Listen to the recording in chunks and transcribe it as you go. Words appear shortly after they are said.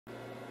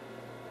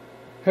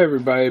Hey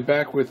everybody,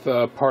 back with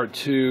part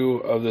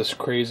 2 of this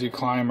crazy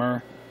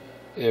climber.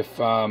 If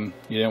you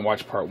didn't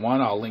watch part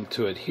 1, I'll link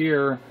to it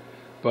here.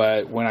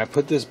 But when I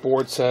put this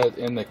board set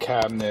in the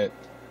cabinet,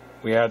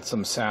 we had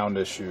some sound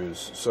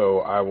issues. So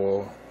I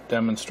will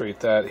demonstrate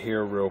that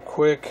here real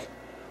quick.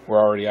 We're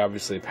already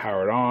obviously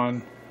powered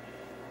on.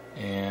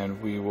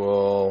 And we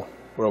will,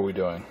 what are we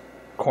doing?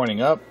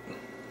 Coining up.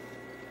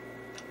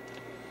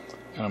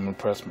 And I'm going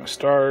to press my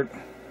start.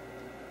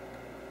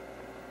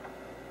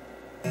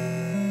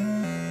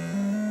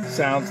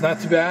 Sounds not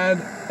too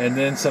bad, and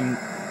then some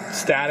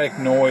static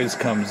noise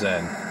comes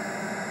in,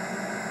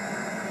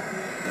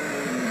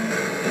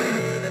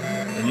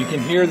 and you can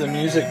hear the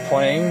music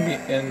playing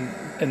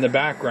in the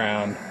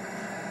background,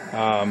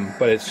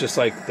 but it's just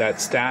like that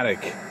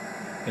static,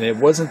 and it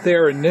wasn't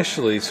there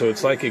initially, so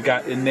it's like it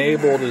got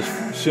enabled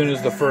as soon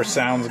as the first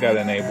sounds got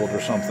enabled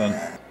or something.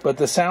 But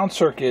the sound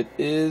circuit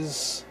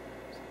is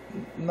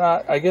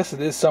not, I guess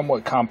it is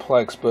somewhat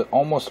complex, but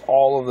almost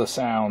all of the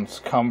sounds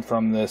come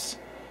from this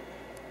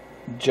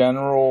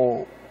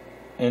General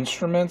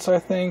Instruments, I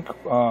think.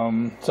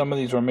 Some of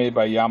these were made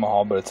by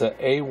Yamaha, but it's a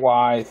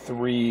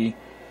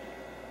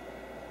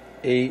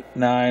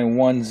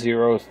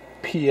AY38910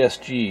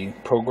 PSG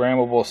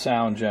programmable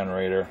sound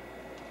generator,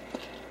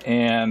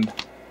 and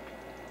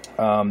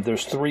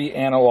there's 3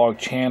 analog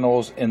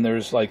channels, and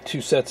there's like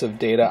 2 sets of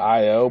data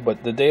I/O,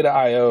 but the data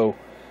I/O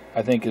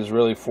I think is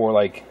really for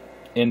like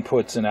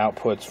inputs and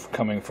outputs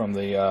coming from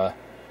the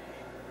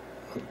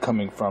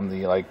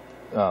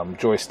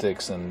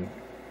joysticks and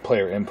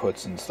player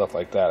inputs and stuff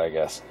like that, I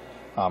guess,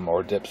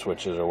 or dip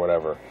switches or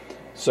whatever.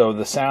 So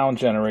the sound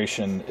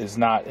generation is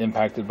not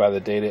impacted by the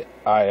data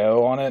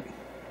I/O on it,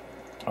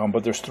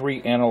 but there's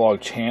 3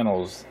 analog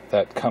channels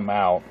that come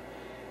out,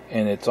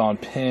 and it's on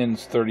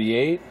pins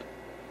 38,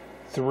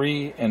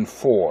 3, and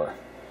 4.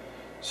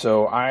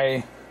 So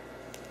I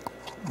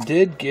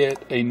did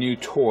get a new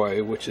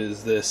toy, which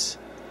is this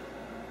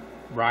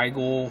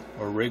Rigel,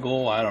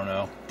 I don't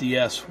know,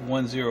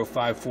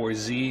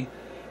 DS1054Z.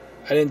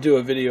 I didn't do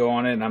a video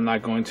on it, and I'm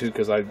not going to,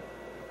 because I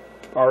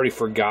already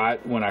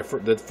forgot when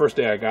the first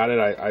day I got it.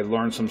 I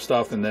learned some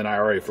stuff, and then I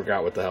already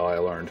forgot what the hell I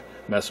learned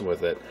messing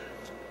with it.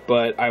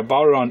 But I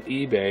bought it on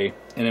eBay,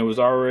 and it was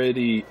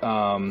already,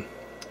 I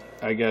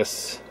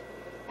guess,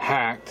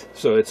 hacked.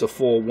 So it's a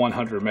full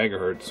 100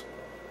 megahertz.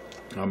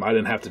 I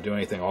didn't have to do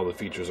anything. All the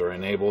features are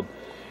enabled.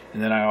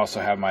 And then I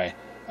also have my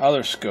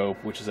other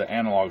scope, which is an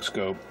analog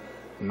scope,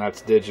 and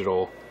that's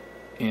digital.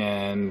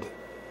 And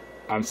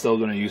I'm still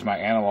going to use my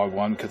analog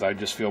one because I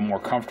just feel more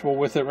comfortable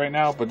with it right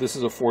now. But this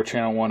is a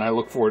 4-channel one. I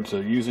look forward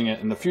to using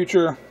it in the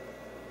future,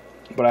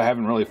 but I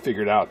haven't really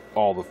figured out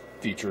all the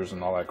features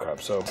and all that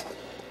crap. So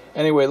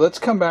anyway, let's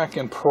come back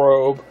and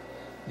probe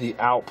the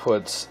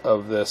outputs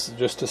of this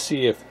just to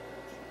see if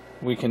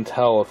we can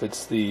tell if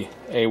it's the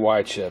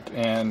AY chip.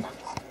 And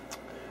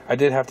I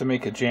did have to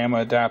make a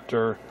JAMA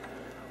adapter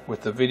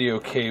with the video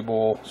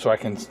cable so I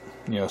can,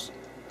 you know,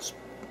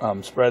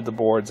 spread the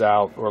boards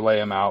out or lay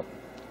them out.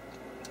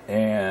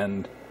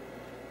 And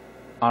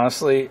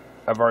honestly,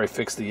 I've already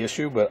fixed the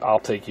issue, but I'll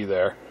take you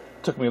there.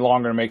 It took me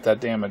longer to make that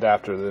damn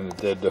adapter than it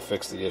did to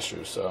fix the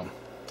issue, so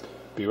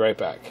be right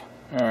back.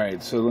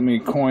 Alright, so let me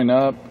coin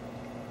up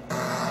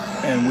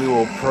and we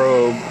will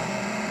probe.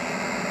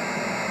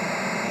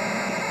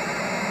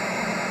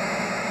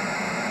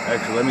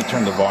 Actually, let me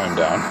turn the volume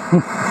down.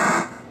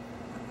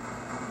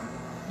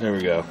 There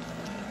we go.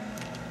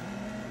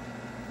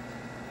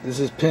 This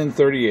is pin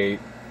 38.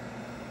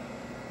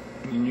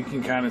 And you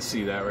can kind of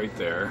see that right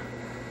there.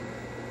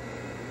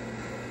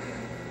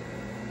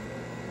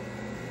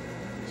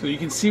 So you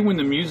can see when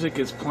the music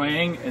is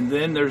playing, and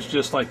then there's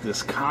just like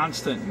this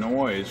constant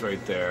noise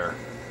right there.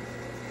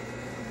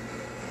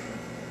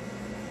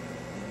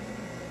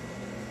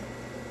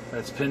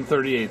 That's pin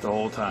 38 the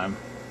whole time.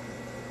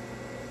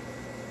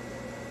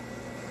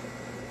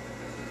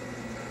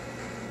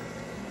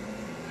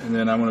 And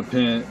then I'm going to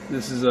pin,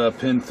 this is a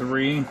pin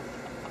 3.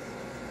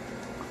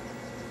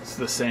 It's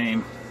the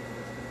same.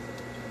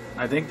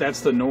 I think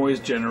that's the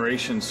noise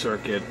generation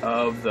circuit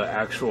of the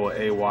actual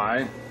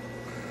AY,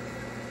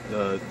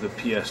 the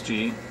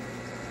PSG.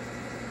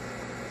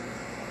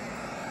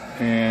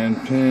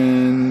 And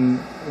pin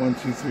 1,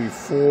 2, 3,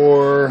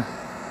 4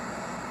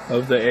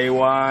 of the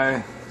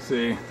AY.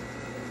 See,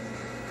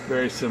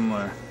 very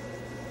similar.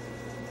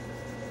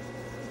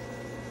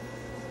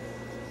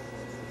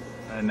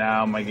 And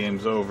now my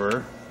game's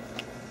over.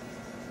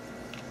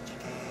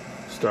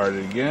 Start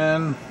it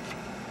again.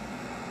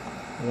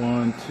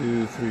 1,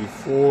 2, 3,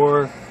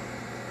 4.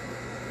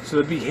 So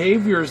the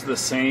behavior is the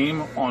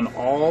same on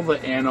all the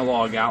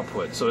analog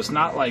outputs. So it's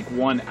not like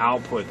one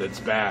output that's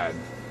bad.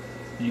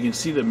 You can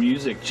see the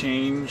music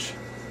change,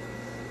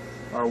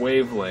 our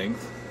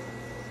wavelength,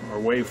 or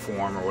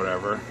waveform, or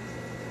whatever.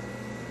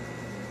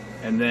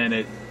 And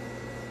then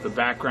the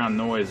background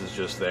noise is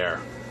just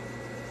there.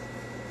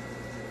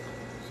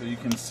 So you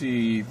can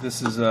see,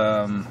 this is,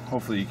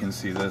 hopefully you can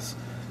see this.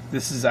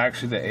 This is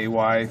actually the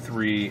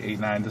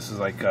AY389. This is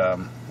like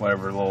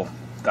whatever little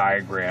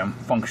diagram,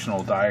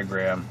 functional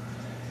diagram.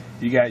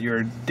 you got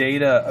your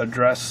data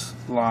address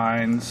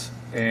lines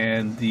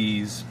and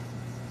these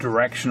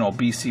directional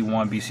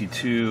BC1,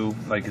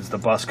 BC2, like it's the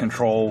bus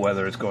control,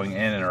 whether it's going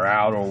in or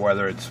out, or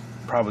whether it's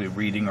probably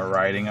reading or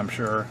writing, I'm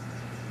sure.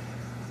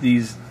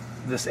 This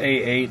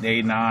A8 and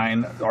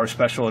A9 are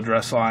special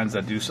address lines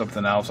that do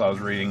something else. I was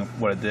reading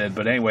what it did,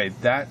 but anyway,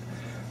 that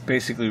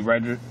basically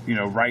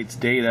writes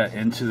data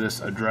into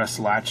this address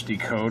latch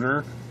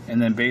decoder, and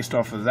then based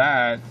off of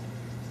that,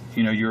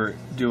 you're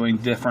doing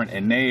different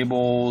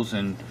enables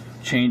and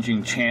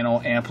changing channel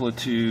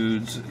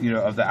amplitudes,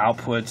 of the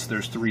outputs.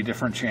 There's 3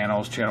 different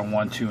channels, channel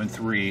 1, 2, and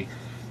 3.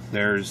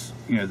 There's,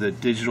 the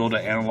digital to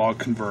analog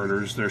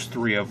converters. There's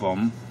 3 of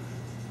them.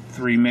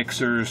 3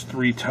 mixers,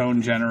 3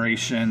 tone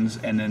generations,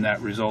 and then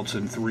that results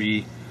in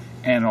 3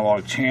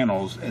 analog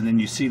channels. And then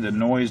you see the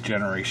noise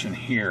generation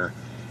here.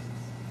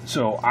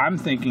 So I'm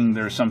thinking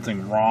there's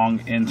something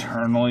wrong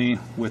internally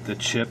with the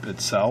chip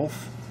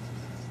itself.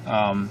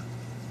 And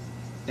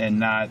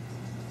not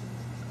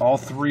all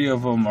 3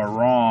 of them are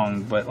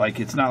wrong, but like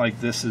it's not like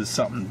this is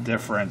something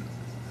different.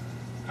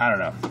 I don't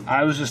know.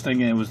 I was just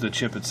thinking it was the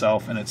chip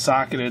itself, and it's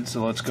socketed,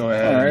 so let's go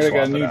ahead and swap it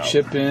out. Alright, I got a new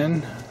chip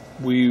in.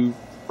 We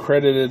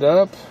credit it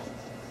up.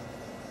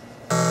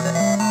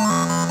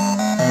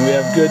 And we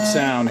have good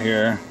sound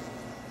here.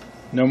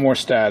 No more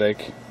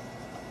static.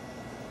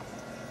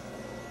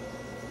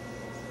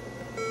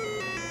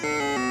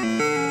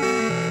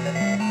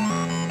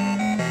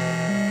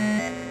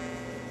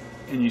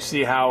 And you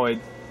see how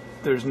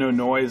there's no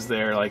noise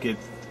there, like it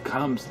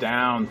comes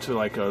down to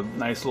like a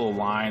nice little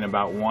line,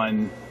 about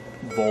 1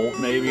 volt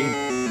maybe.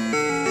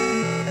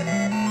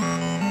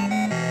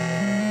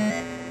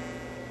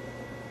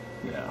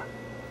 Yeah.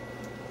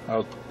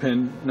 I'll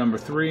pin number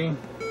 3.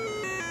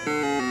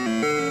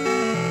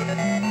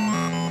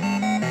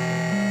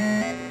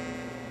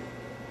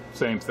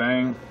 Same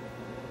thing.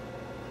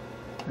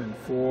 And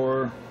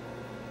 4.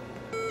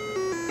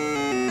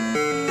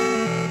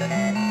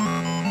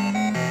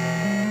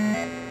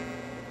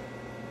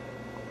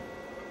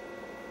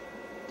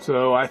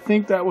 So I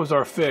think that was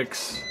our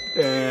fix,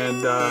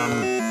 and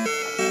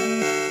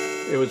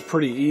it was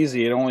pretty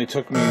easy. It only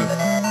took me,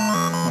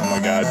 oh my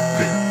god.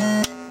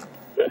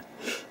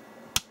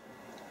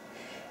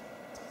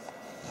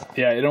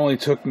 Yeah, it only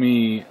took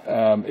me,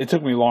 it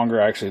took me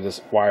longer actually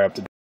to wire up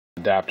the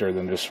adapter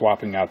than just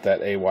swapping out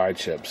that AY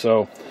chip.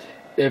 So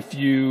if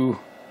you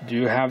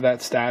do have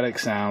that static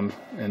sound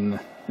in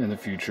the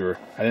future,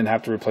 I didn't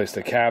have to replace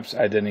the caps.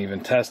 I didn't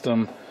even test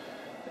them.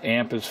 The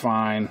amp is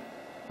fine.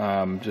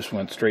 Just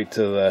went straight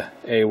to the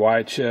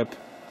AY chip,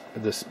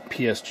 this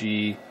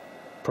PSG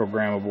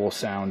programmable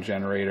sound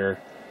generator,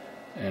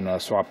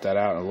 and swapped that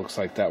out, and it looks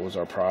like that was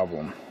our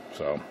problem.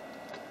 So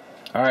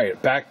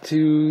alright, back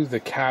to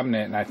the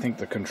cabinet, and I think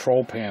the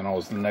control panel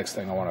is the next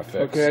thing I want to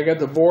fix. Okay, I got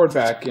the board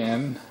back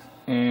in,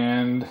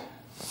 and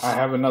I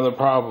have another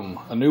problem,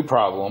 a new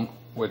problem,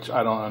 which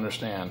I don't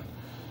understand.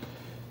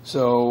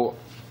 So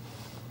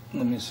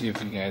let me see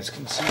if you guys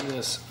can see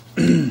this.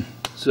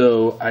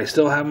 So I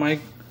still have my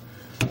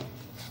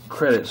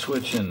credit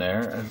switch in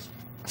there,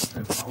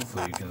 and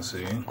hopefully you can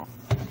see.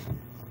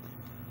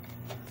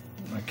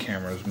 My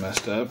camera's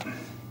messed up.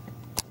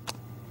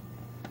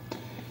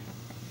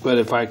 But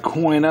if I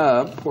coin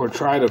up, or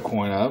try to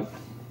coin up,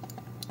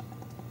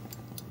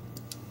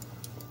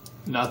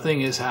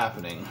 nothing is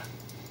happening.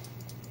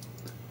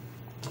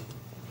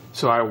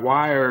 So I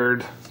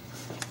wired,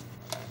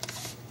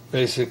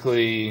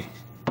 basically,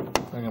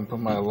 I can put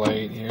my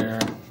light here.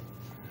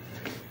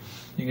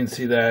 You can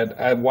see that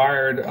I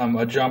wired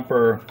a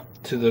jumper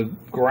to the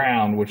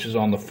ground, which is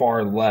on the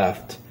far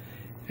left,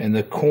 and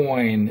the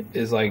coin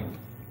is like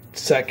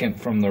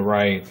second from the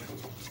right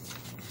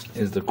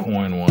is the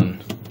coin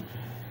one.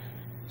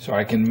 So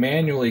I can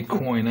manually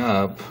coin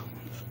up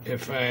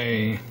if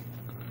I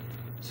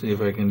see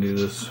if I can do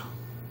this.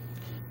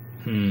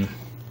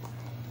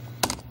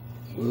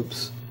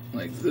 Whoops,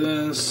 like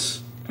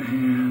this,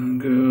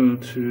 and go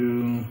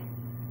to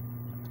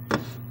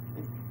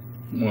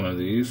one of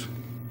these.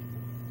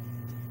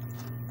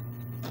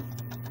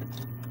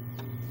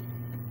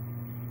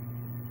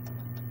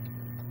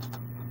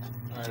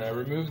 Alright, I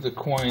removed the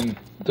coin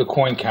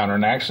counter,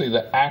 and actually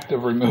the act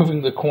of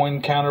removing the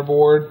coin counter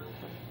board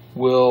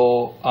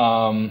will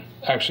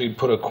actually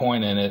put a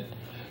coin in it.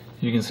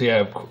 You can see I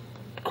have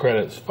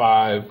credits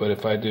 5, but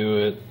if I do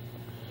it,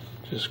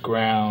 just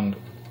ground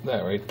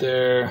that right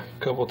there a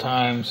couple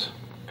times,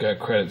 got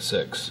credit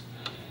 6.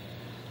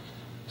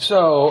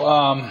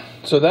 So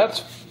so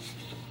that's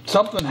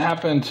something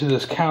happened to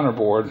this counter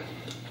board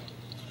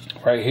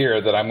right here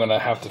that I'm gonna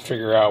have to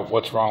figure out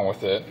what's wrong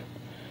with it.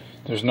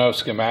 There's no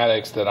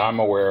schematics that I'm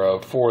aware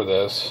of for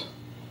this,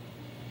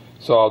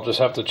 so I'll just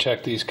have to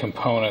check these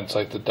components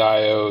like the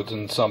diodes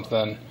and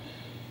something,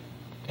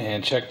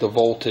 and check the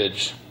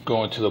voltage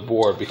going to the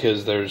board,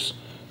 because there's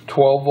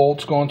 12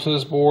 volts going to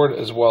this board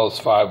as well as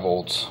 5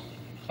 volts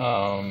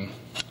on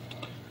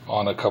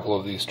a couple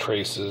of these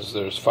traces.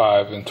 There's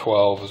 5 and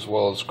 12 as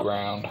well as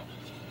ground.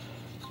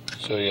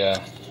 So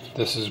yeah,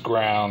 this is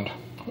ground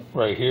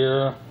right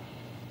here,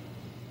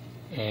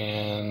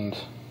 and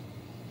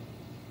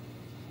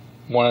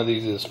one of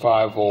these is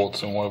 5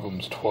 volts and one of them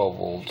is 12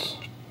 volts.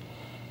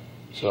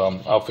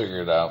 So I'll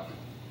figure it out.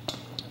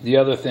 The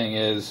other thing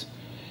is,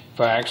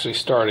 if I actually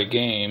start a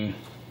game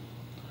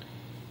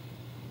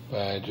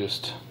by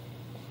just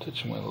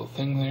touching my little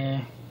thing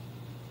there,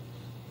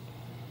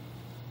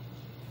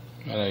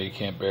 I know you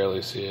can't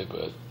barely see it,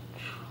 but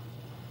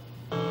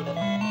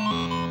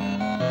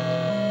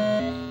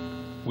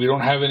we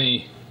don't have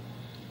any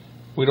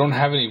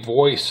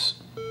voice.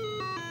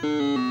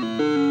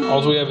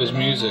 All we have is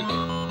music.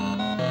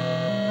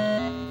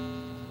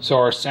 So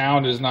our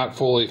sound is not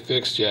fully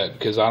fixed yet,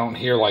 because I don't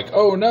hear like,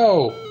 oh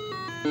no.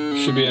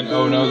 Should be an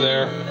oh no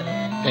there.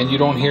 And you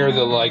don't hear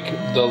the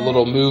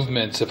little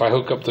movements. If I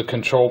hook up the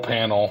control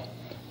panel,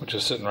 which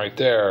is sitting right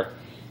there,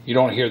 you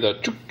don't hear the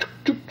chook, chook,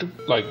 chook,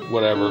 chook, like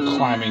whatever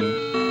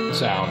climbing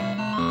sound.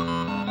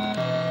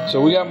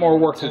 So we got more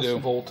work to do.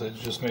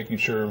 Voltage, just making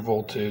sure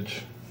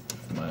voltage.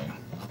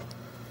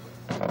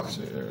 Let's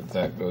see there,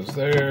 that goes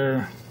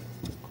there.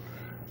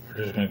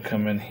 We're just gonna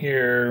come in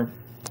here.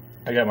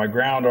 I got my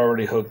ground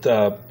already hooked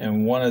up,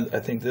 and I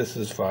think this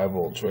is 5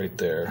 volts right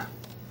there.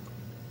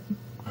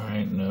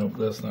 Alright, nope,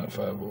 that's not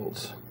 5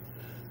 volts.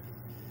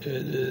 It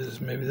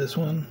is maybe this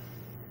one.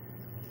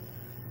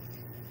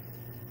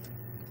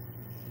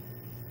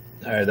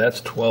 Alright,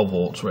 that's 12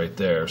 volts right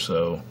there,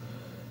 so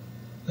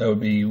that would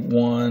be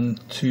 1,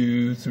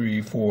 2,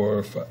 3,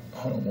 4, 5,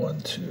 hold on,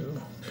 1,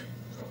 2,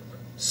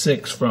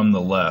 6 from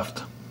the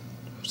left.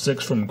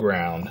 6 from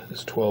ground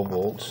is 12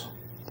 volts.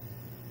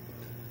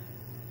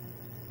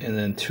 And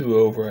then 2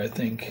 over, I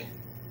think.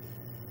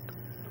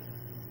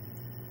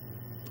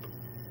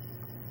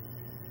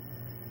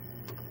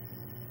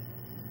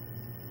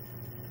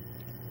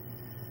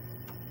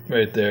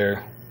 Right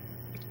there.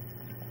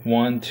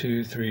 1,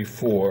 2, 3,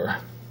 4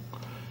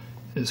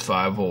 is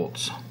 5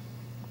 volts.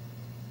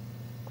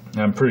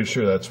 I'm pretty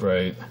sure that's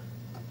right.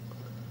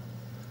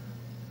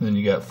 Then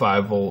you got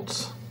 5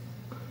 volts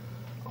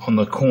on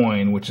the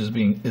coin, which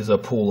is a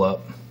pull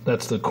up.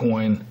 That's the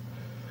coin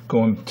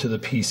going to the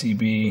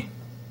PCB.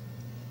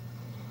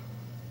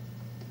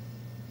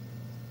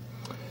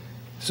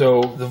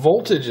 So the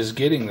voltage is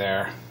getting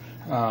there.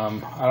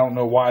 I don't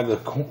know why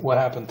what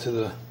happened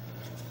to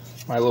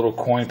my little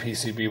coin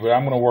PCB, but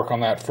I'm going to work on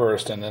that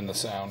first and then the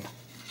sound.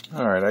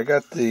 Alright, I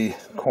got the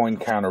coin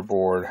counter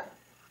board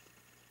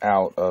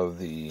out of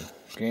the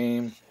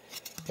game,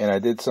 and I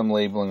did some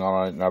labeling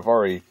on it, and I've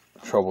already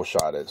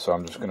troubleshot it, so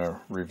I'm just going to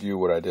review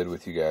what I did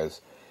with you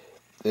guys.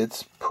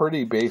 It's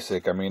pretty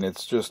basic. I mean,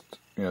 it's just,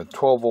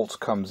 12 volts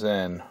comes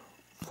in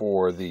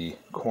for the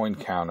coin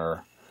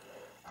counter,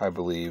 I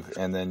believe,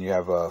 and then you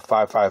have a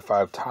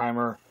 555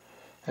 timer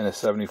and a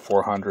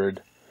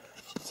 7400.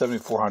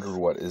 7400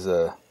 what is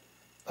a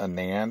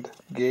NAND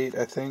gate,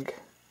 I think.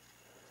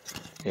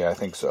 Yeah, I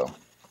think so.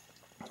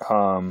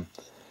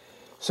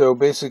 So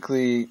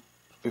basically,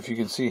 if you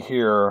can see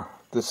here,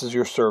 this is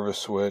your service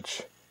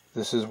switch.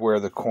 This is where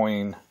the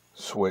coin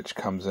switch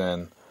comes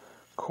in.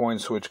 Coin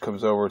switch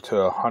comes over to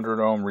a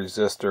 100 ohm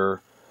resistor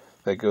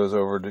that goes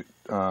over to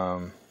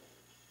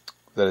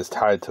that is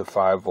tied to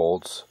 5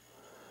 volts.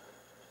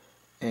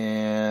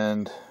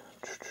 And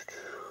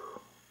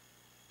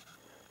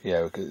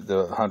yeah,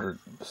 the 100,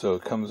 so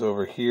it comes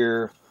over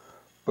here,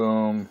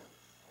 boom,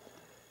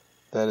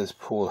 that is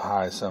pulled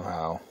high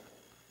somehow.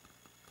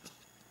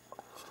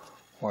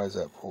 Why is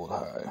that pulled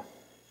high?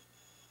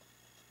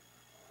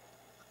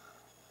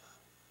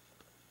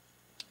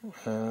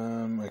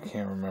 I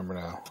can't remember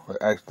now.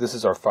 This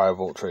is our 5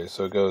 volt trace,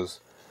 so it goes,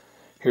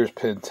 here's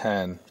pin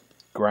 10,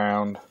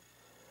 ground,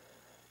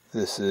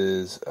 this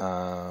is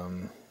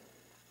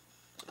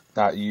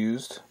not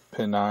used,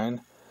 pin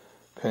 9,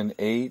 pin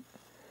 8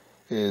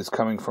 is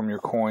coming from your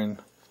coin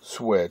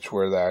switch,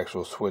 where the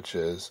actual switch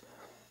is.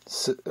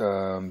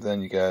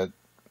 Then you got,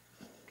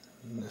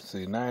 let's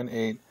see, 9,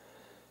 8,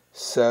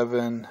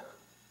 7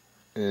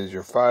 is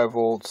your 5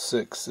 volts,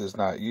 6 is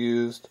not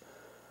used,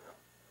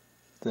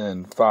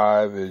 then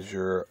 5 is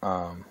your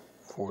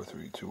 4,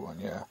 3, 2, 1,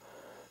 yeah,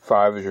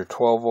 5 is your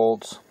 12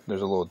 volts,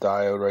 there's a little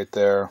diode right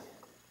there,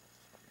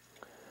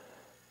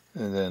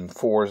 and then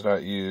 4 is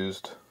not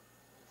used,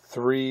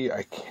 3,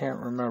 I can't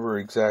remember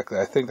exactly,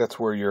 I think that's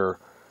where your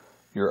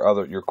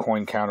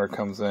coin counter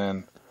comes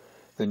in.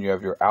 Then you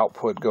have your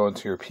output going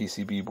to your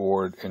PCB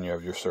board, and you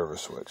have your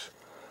service switch.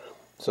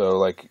 So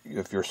like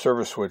if your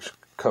service switch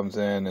comes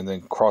in and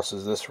then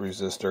crosses this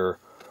resistor,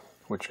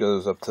 which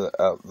goes up to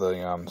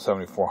the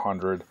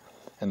 7400,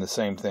 and the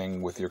same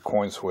thing with your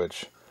coin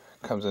switch,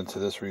 comes into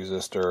this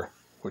resistor,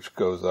 which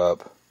goes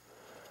up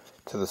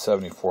to the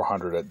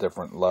 7400 at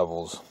different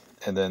levels,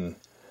 and then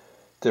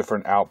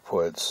different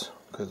outputs,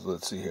 because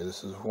let's see here,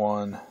 this is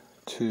 1,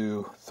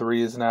 2,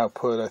 3 is an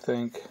output, I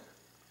think,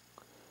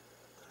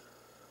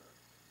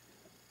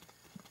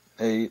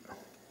 8,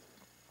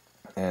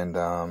 and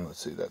let's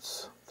see,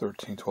 that's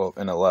 13, 12,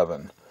 and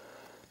 11.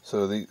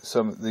 So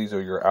these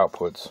are your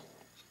outputs,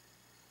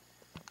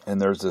 and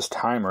there's this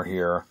timer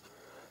here,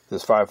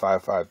 this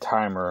 555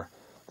 timer,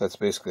 that's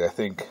basically, I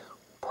think,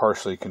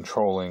 partially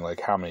controlling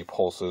like how many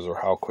pulses or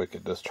how quick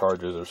it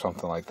discharges or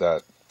something like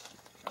that.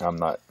 I'm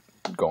not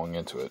going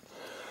into it.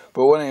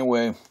 But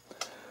anyway,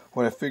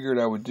 what I figured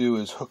I would do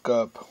is hook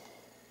up,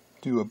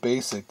 do a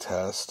basic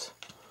test.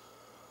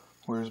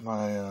 Where's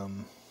my,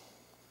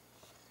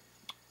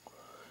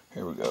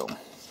 here we go.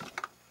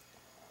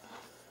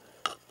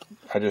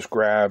 I just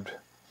grabbed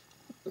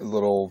a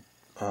little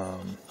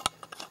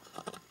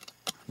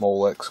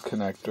Molex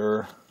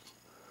connector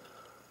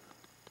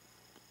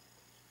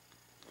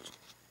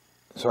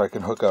so I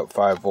can hook up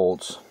 5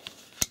 volts.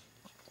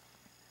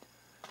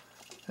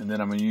 And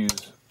then I'm going to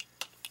use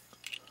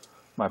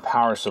my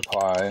power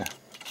supply.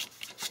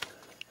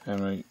 I'm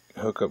going to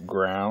hook up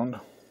ground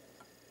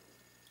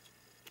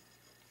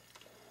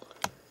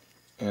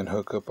and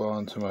hook up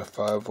onto my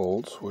 5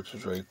 volts, which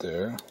is right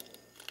there,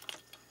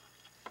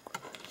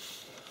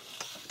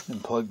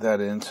 and plug that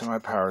into my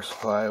power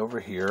supply over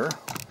here,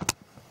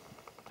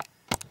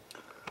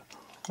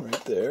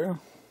 right there,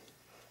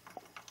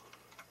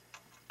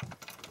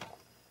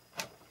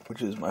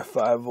 which is my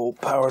 5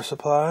 volt power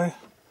supply.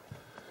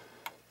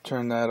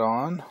 Turn that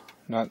on.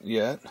 Not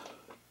yet.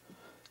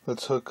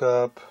 Let's hook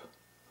up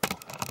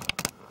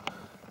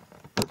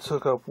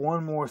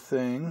one more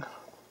thing.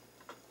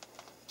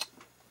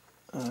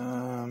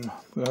 I'm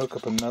going to hook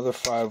up another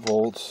 5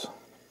 volts.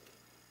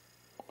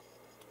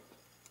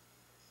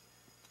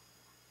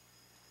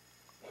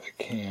 If I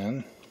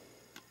can.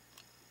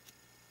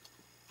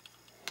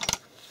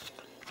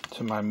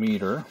 To my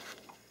meter.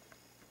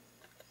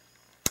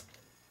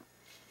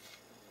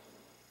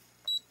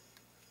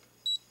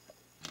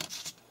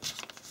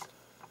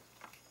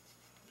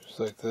 Just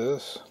like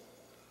this.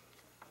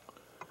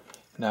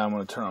 Now I'm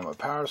going to turn on my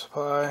power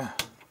supply.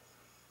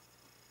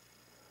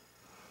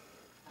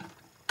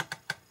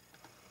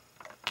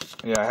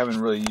 Yeah, I haven't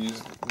really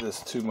used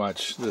this too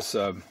much. This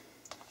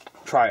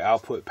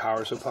tri-output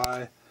power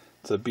supply.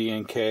 It's a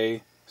BNK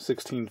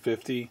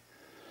 1650.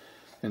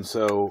 And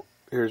so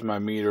here's my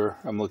meter.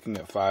 I'm looking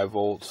at 5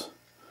 volts.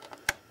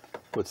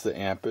 What's the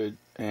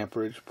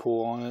amperage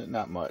pull on it?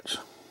 Not much.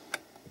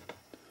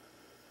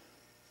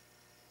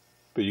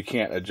 But you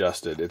can't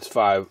adjust it. It's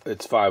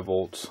 5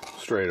 volts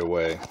straight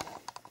away.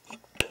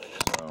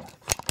 So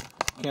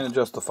you can't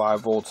adjust the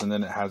 5 volts, and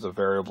then it has a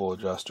variable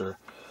adjuster.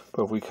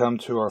 But if we come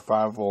to our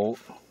 5 volt,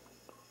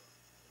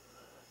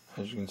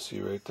 as you can see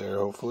right there,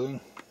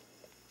 hopefully,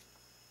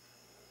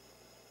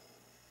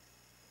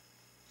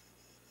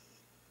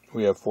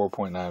 we have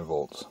 4.9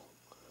 volts.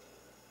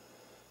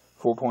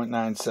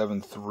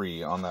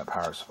 4.973 on that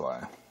power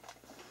supply.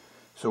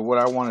 So what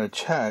I want to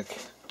check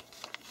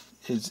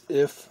is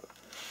if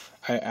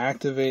I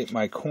activate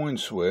my coin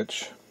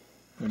switch,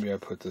 maybe I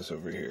put this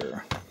over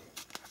here.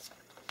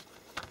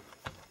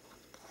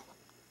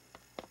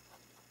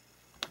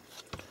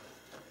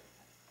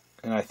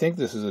 And I think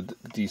this is a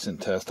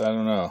decent test. I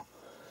don't know.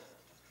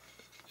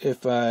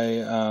 If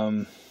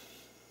I,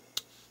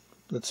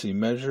 let's see,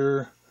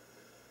 measure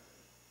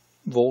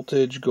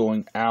voltage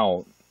going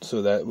out,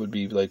 so that would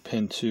be like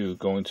pin 2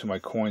 going to my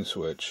coin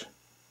switch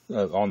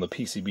on the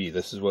PCB.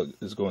 This is what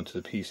is going to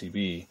the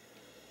PCB.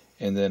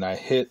 And then I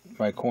hit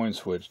my coin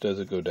switch. Does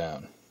it go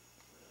down?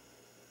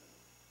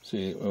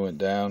 See, it went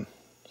down.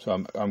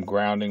 So I'm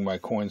grounding my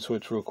coin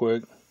switch real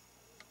quick.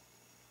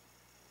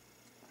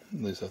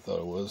 At least I thought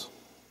it was.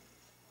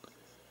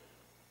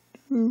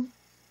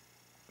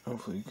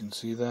 Hopefully you can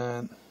see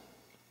that.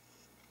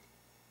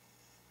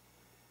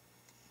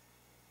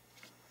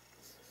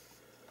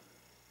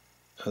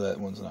 Oh, that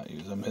one's not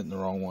used. I'm hitting the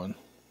wrong one.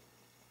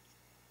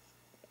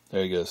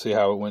 There you go. See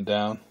how it went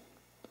down?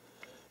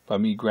 By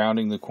me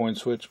grounding the coin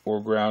switch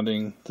or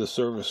grounding the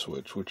service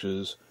switch, which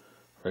is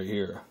right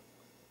here.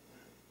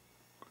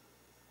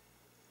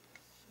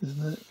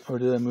 Isn't it? Or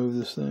did I move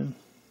this thing?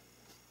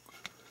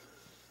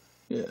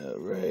 Yeah,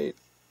 right.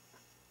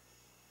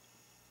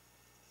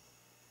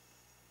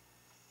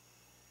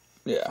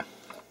 Yeah.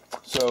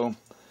 So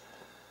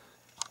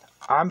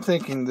I'm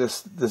thinking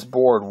this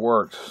board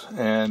worked,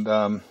 and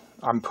I'm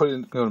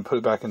going to put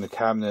it back in the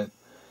cabinet.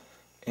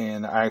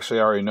 And I actually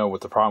already know what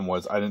the problem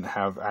was. I didn't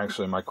have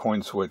actually my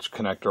coin switch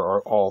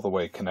connector all the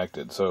way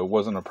connected, so it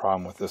wasn't a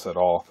problem with this at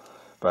all.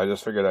 But I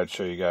just figured I'd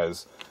show you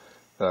guys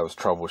that I was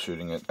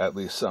troubleshooting it at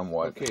least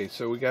somewhat. Okay,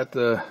 so we got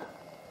the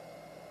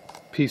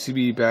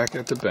PCB back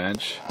at the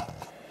bench,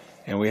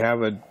 and we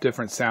have a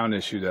different sound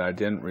issue that I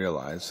didn't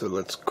realize. So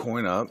let's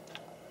coin up.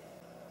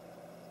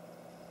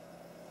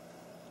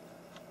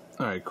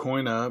 All right,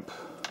 coin up,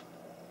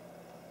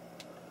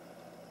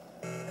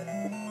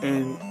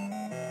 and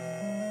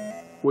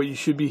what you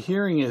should be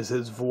hearing is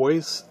his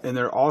voice, and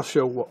there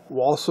also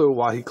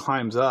while he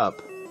climbs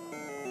up,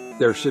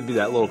 there should be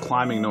that little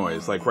climbing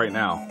noise, like right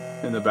now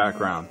in the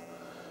background.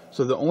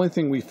 So the only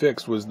thing we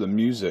fixed was the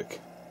music,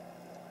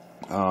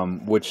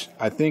 which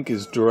I think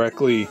is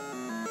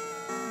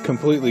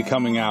completely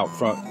coming out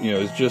from,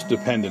 is just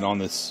dependent on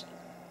this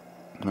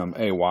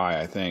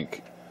AY, I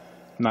think.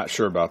 I'm not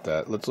sure about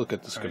that. Let's look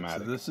at the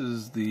schematic. Right, so this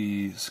is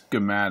the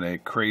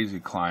schematic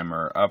Crazy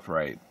Climber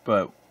upright,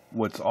 but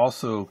what's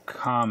also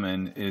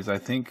common is I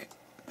think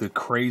the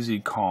Crazy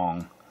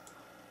Kong.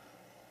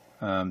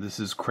 This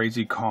is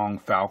Crazy Kong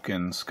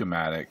Falcon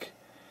schematic,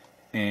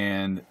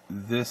 and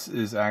this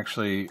is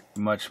actually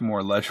much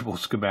more legible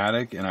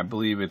schematic, and I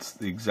believe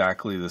it's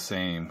exactly the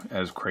same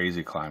as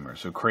Crazy Climber.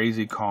 So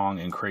Crazy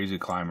Kong and Crazy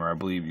Climber, I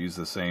believe, use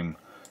the same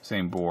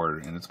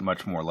board, and it's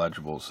much more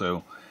legible.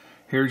 So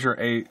here's your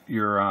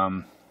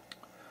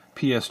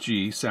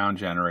PSG sound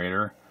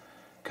generator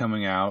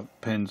coming out.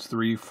 Pins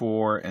 3,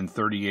 4, and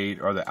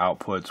 38 are the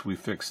outputs. We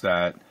fixed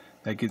that.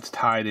 That gets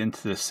tied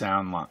into this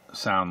sound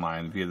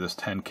line via this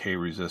 10K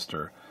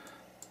resistor.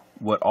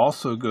 What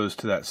also goes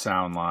to that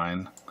sound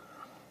line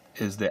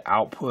is the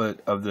output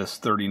of this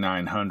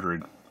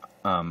 3900,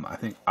 I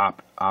think,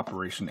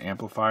 operation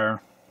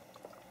amplifier,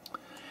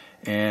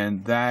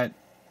 and that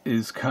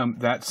is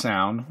that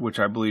sound, which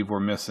I believe we're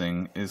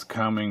missing, is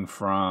coming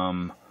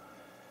from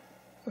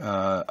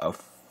a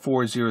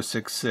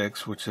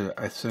 4066, which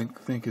I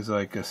think is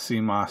like a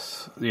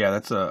CMOS. Yeah,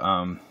 that's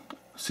a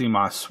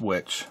CMOS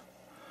switch.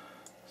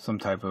 Some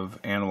type of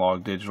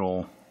analog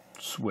digital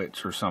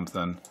switch or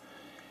something,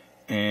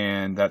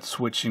 and that's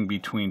switching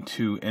between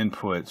two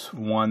inputs,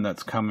 one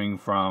that's coming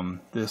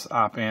from this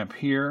op amp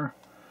here,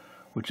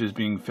 which is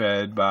being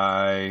fed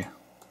by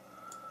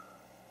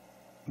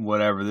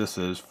whatever this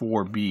is,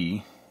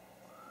 4B,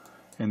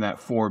 and that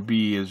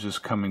 4B is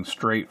just coming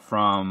straight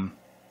from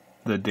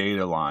the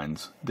data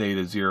lines,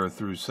 data 0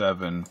 through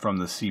 7 from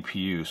the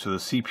CPU. So the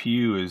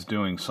CPU is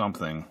doing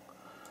something,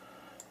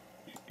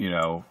 you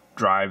know,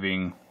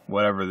 driving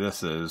whatever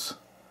this is,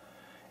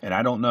 and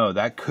I don't know,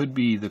 that could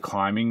be the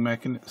climbing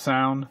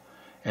sound,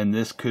 and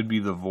this could be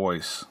the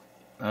voice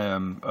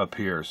up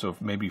here. So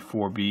maybe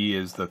 4B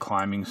is the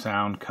climbing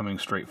sound coming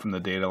straight from the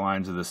data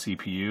lines of the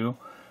CPU,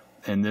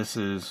 and this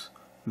is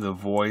the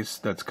voice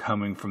that's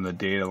coming from the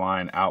data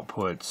line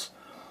outputs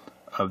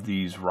of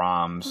these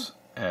ROMs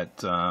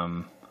at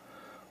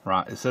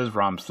it says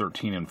ROMs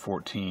 13 and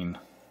 14,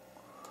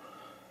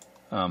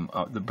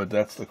 but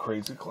that's the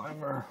Crazy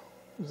Climber.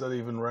 Is that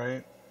even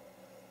right?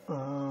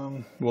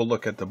 We'll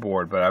look at the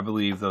board, but I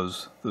believe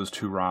those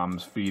two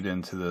ROMs feed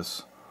into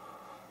this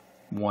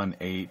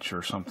 1H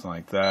or something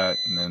like that,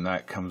 and then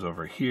that comes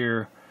over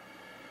here.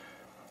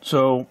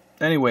 So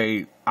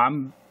anyway,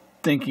 I'm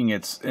thinking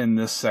it's in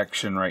this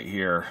section right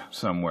here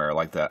somewhere,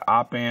 like that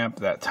op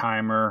amp, that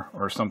timer,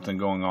 or something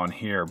going on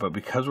here. But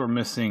because we're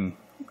missing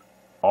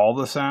all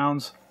the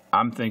sounds,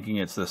 I'm thinking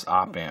it's this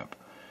op amp,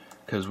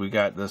 because we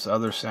got this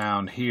other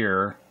sound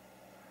here,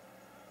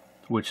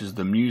 which is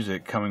the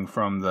music coming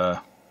from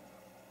the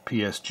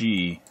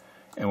PSG,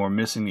 and we're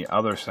missing the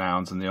other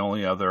sounds, and the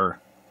only other,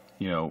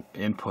 you know,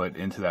 input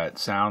into that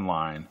sound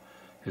line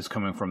is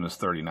coming from this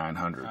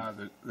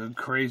 3900.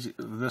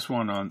 This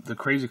one on the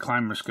Crazy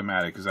Climber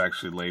schematic is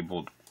actually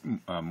labeled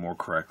more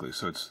correctly.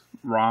 So it's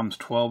ROMs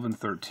 12 and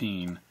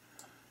 13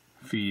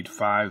 feed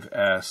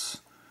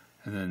 5S,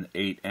 and then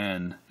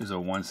 8N is a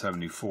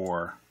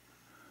 174,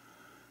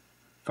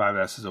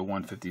 5S is a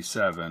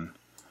 157,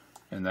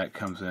 and that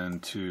comes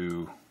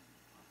into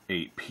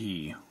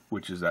 8P,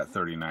 which is that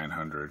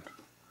 3900.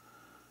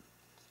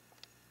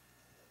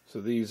 So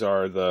these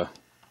are the,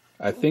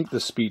 I think, the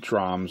speech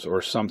ROMs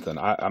or something.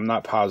 I'm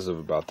not positive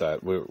about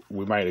that.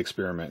 We might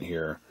experiment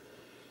here.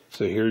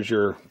 So here's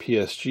your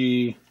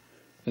PSG,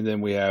 and then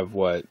we have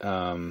what,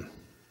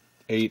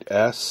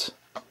 8S,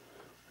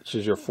 which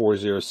is your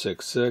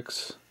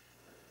 4066,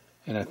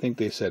 and I think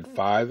they said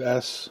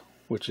 5S,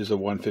 which is a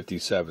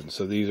 157.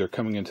 So these are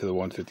coming into the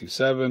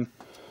 157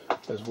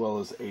 as well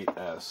as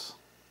 8S.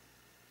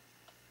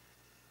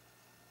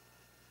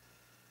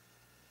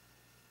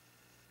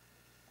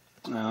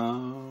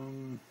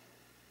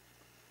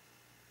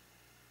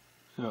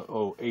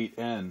 So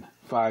 8N,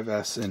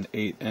 5S and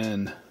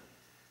 8N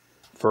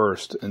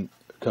first, and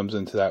comes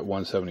into that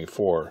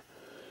 174.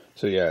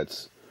 So yeah,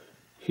 it's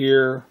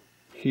here,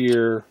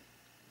 here,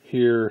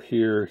 here,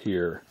 here,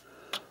 here.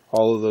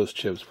 All of those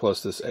chips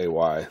plus this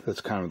AY. That's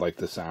kind of like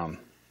the sound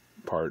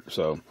part.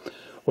 So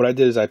what I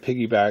did is I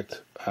piggybacked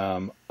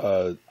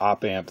a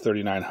op amp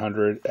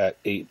 3900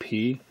 at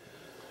 8P.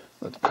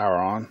 Let's power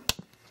on.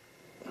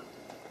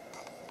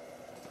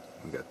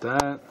 We got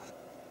that,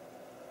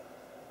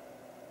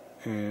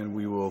 and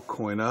we will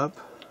coin up,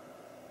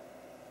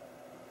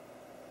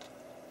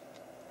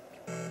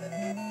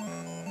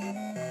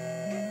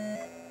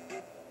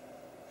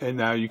 and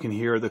now you can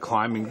hear the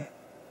climbing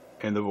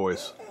and the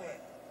voice.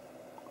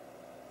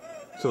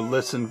 So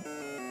listen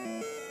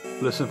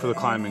for the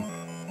climbing.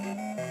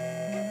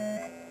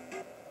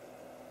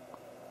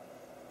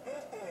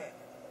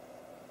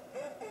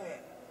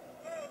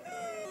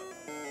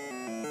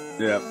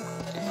 Yep.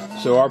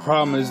 So our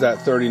problem is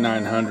that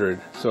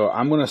 3900. So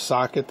I'm going to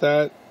socket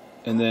that,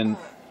 and then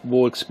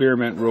we'll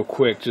experiment real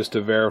quick just to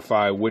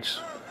verify which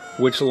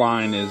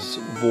line is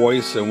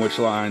voice and which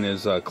line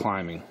is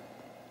climbing.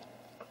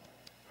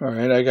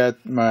 Alright, I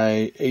got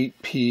my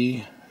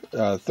 8P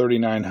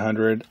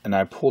 3900, and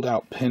I pulled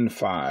out pin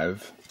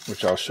 5,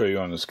 which I'll show you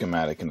on the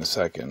schematic in a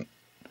second.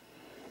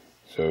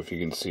 So if you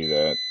can see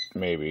that,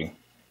 maybe.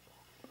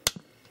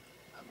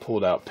 I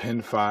pulled out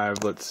pin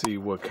 5. Let's see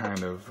what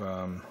kind of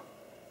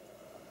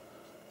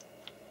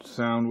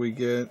sound we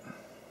get.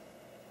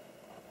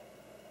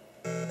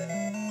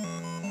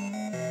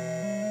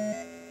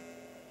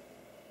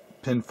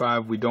 Pin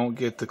 5, we don't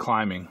get the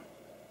climbing.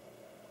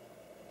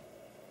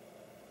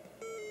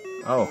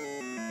 Oh,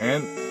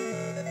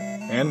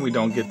 and we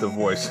don't get the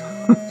voice.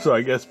 So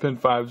I guess pin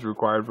 5 is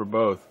required for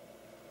both.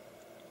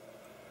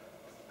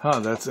 Huh,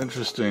 that's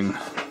interesting.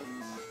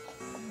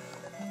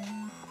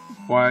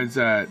 Why is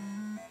that?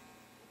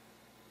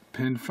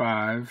 Pin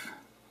 5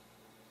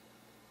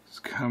 is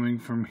coming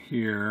from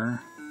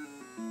here.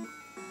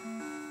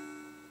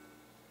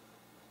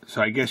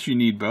 So I guess you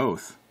need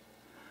both.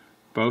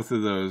 Both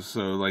of those.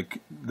 So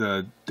like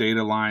the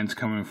data lines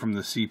coming from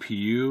the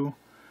CPU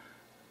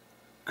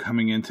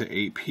coming into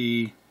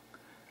 8P,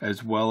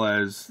 as well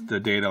as the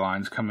data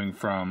lines coming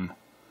from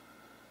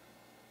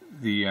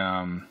the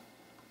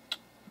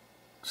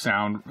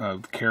sound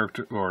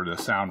character, or the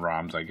sound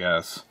ROMs, I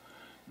guess,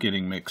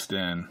 getting mixed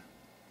in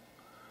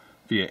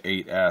via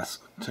 8S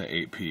to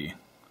 8P.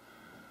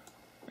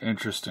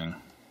 Interesting.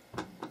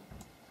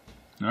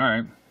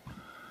 Alright.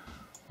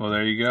 Well,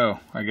 there you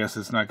go. I guess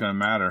it's not going to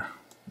matter.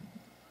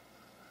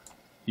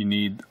 You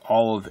need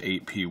all of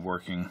 8P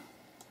working.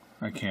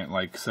 I can't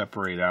like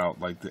separate out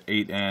like the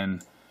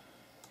 8N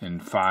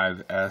and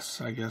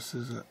 5S, I guess,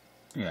 is it?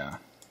 Yeah.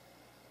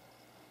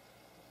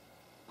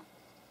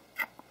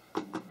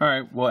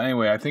 Alright, well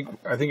anyway, I think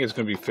it's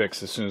going to be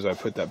fixed as soon as I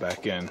put that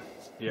back in.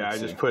 Yeah, I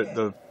just put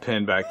the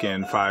pin back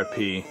in,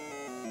 5P.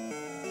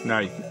 Now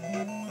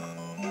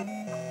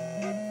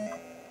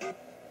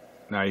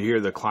you hear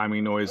the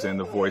climbing noise and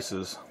the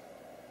voices.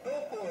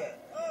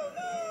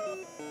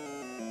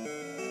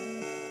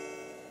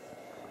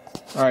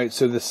 Alright,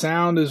 so the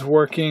sound is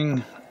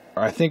working.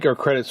 I think our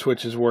credit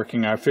switch is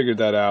working. I figured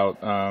that out.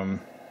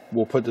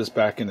 We'll put this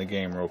back in the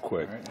game real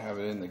quick. Alright, have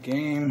it in the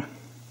game.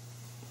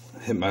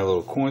 Hit my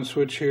little coin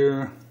switch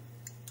here.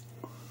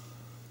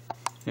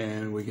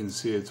 And we can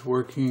see it's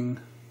working.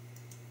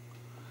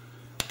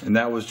 And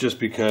that was just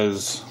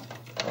because,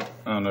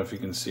 I don't know if you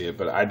can see it,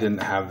 but I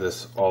didn't have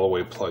this all the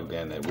way plugged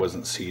in. It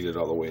wasn't seated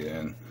all the way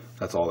in.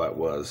 That's all that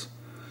was.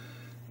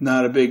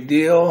 Not a big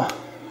deal.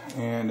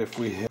 And if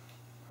we hit,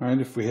 alright,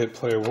 if we hit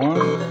player 1.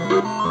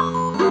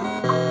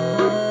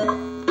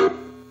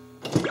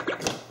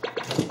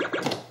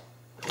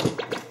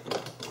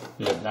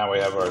 Yeah, now we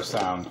have our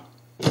sound.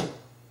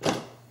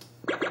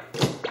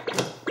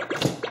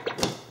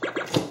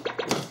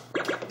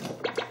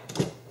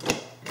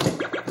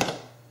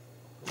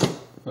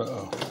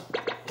 Uh-oh.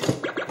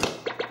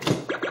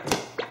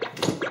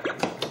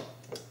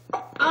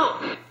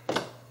 Oh!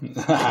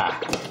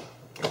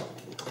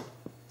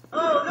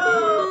 Oh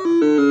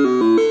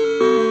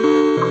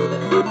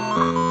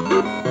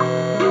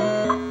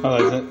no!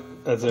 Oh,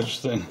 that's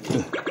interesting.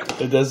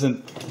 It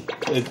doesn't.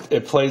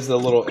 It plays the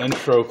little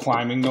intro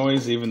climbing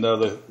noise, even though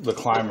the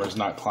climber's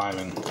not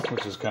climbing,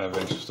 which is kind of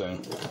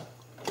interesting.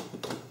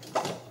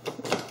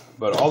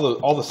 But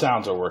all the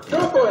sounds are working.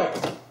 Go for it!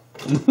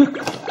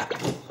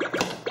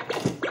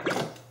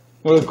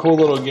 What a cool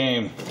little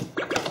game.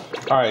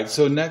 Alright,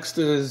 so next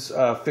is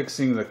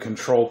fixing the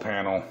control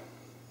panel.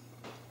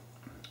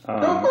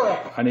 Go for it!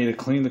 I need to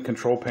clean the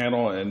control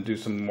panel and do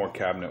some more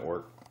cabinet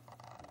work.